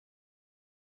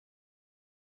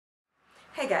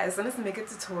Hey guys, in this makeup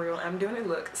tutorial, I'm doing a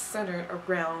look centered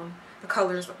around the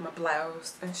colors of my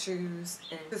blouse and shoes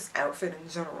and this outfit in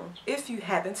general. If you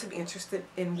happen to be interested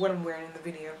in what I'm wearing in the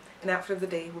video, an outfit of the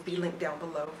day will be linked down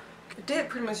below. I did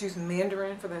pretty much use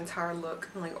mandarin for the entire look,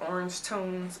 like orange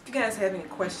tones. If you guys have any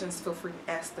questions, feel free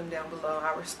to ask them down below.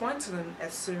 I'll respond to them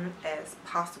as soon as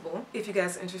possible. If you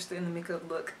guys are interested in the makeup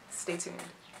look, stay tuned.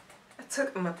 I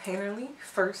took my Painterly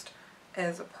first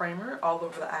as a primer all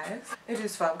over the eyes. It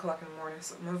is 5 o'clock in the morning,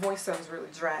 so my voice sounds really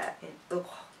dry and ugh.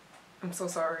 I'm so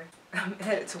sorry. I'm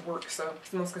headed to work, so it's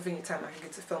the most convenient time I can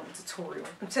get to film a tutorial.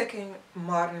 I'm taking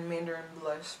Modern Mandarin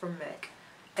Blush from MAC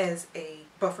as a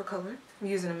buffer color. I'm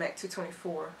using a MAC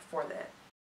 224 for that.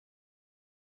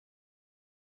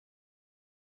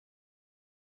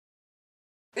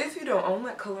 If you don't own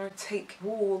that color, take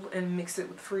wool and mix it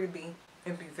with Freebie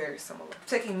and be very similar.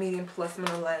 Taking Medium Plus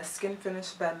Sedona Lace Skin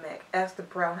Finish by MAC as the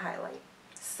brow highlight.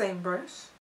 Same brush.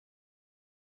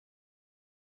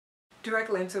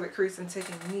 Directly into the crease and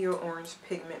taking Neo Orange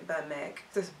Pigment by MAC.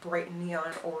 This bright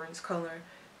neon orange color.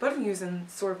 But I'm using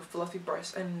sort of a fluffy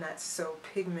brush and not so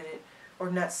pigmented or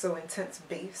not so intense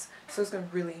base. So it's going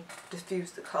to really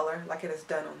diffuse the color like it has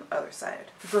done on the other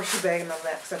side. Brush the bag in my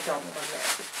lap because I don't want my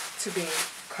lap to be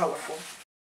colorful.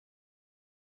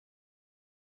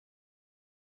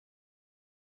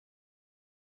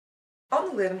 On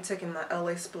the lid, I'm taking my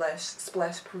LA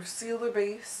Splash Proof Sealer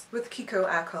Base with Kiko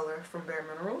Eye Color from Bare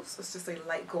Minerals. It's just a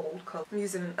light gold color. I'm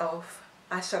using an e.l.f.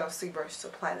 eyeshadow C brush to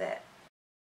apply that.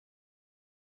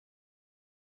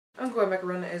 I'm going back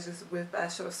around the edges with the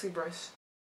eyeshadow C brush.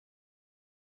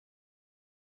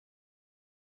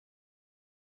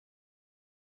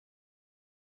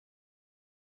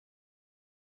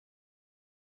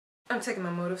 I'm taking my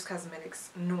Motives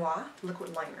Cosmetics Noir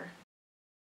Liquid Liner.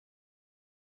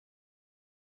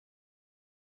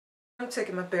 I'm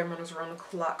taking my Bare Minerals Around the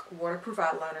Clock Waterproof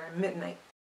Eyeliner Midnight.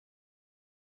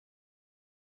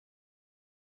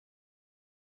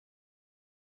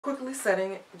 Quickly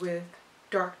setting it with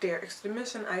Dark Dare Extra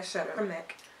Dimension eyeshadow from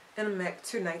MAC and a MAC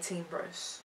 219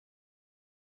 brush.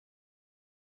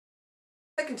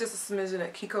 Taking just a smidgen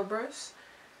of Kiko brush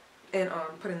and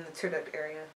put in the tear duct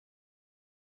area.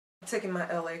 I'm taking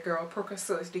my LA Girl Pro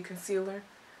Conceal HD Concealer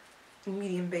in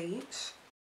medium beige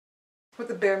with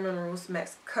the Bare Minerals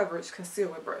Max Coverage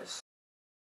Concealer brush.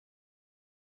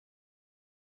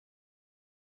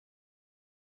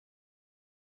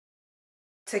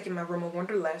 Taking my Rimmel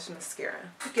Wonder Lash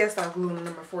Mascara. I guess I'll glue in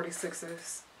number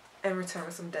 46s and return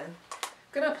once I'm done.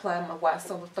 Gonna apply my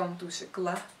YSL Thumb Through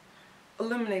Chocolat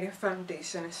Illuminating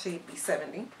Foundation in shade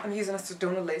B70. I'm using a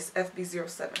Sedona Lace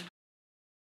FB07.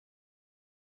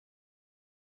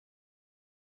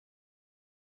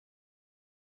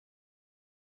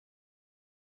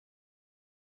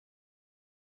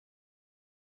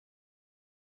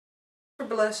 For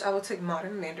blush, I will take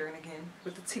Modern Mandarin again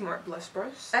with the T-Mark blush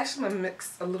brush. Actually, I'm going to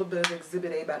mix a little bit of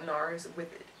Exhibit A by NARS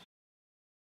with it.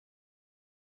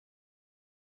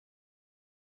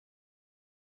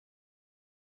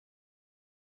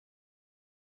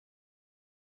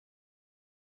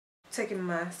 Taking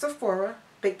my Sephora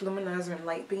Baked Luminizer in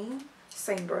Light Beam,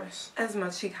 same brush, as my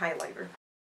cheek highlighter.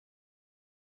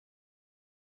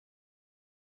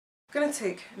 I'm going to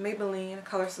take Maybelline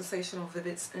Color Sensational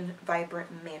Vivids in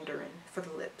Vibrant Mandarin for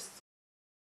the lips.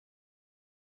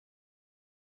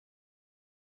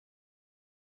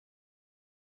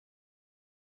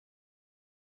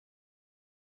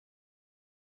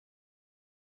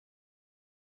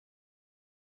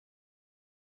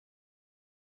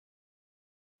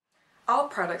 All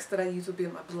products that I use will be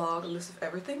on my blog, a list of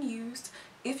everything used.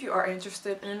 If you are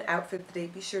interested in an outfit today,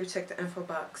 be sure to check the info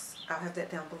box. I'll have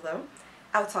that down below.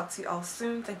 I'll talk to you all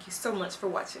soon. Thank you so much for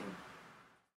watching.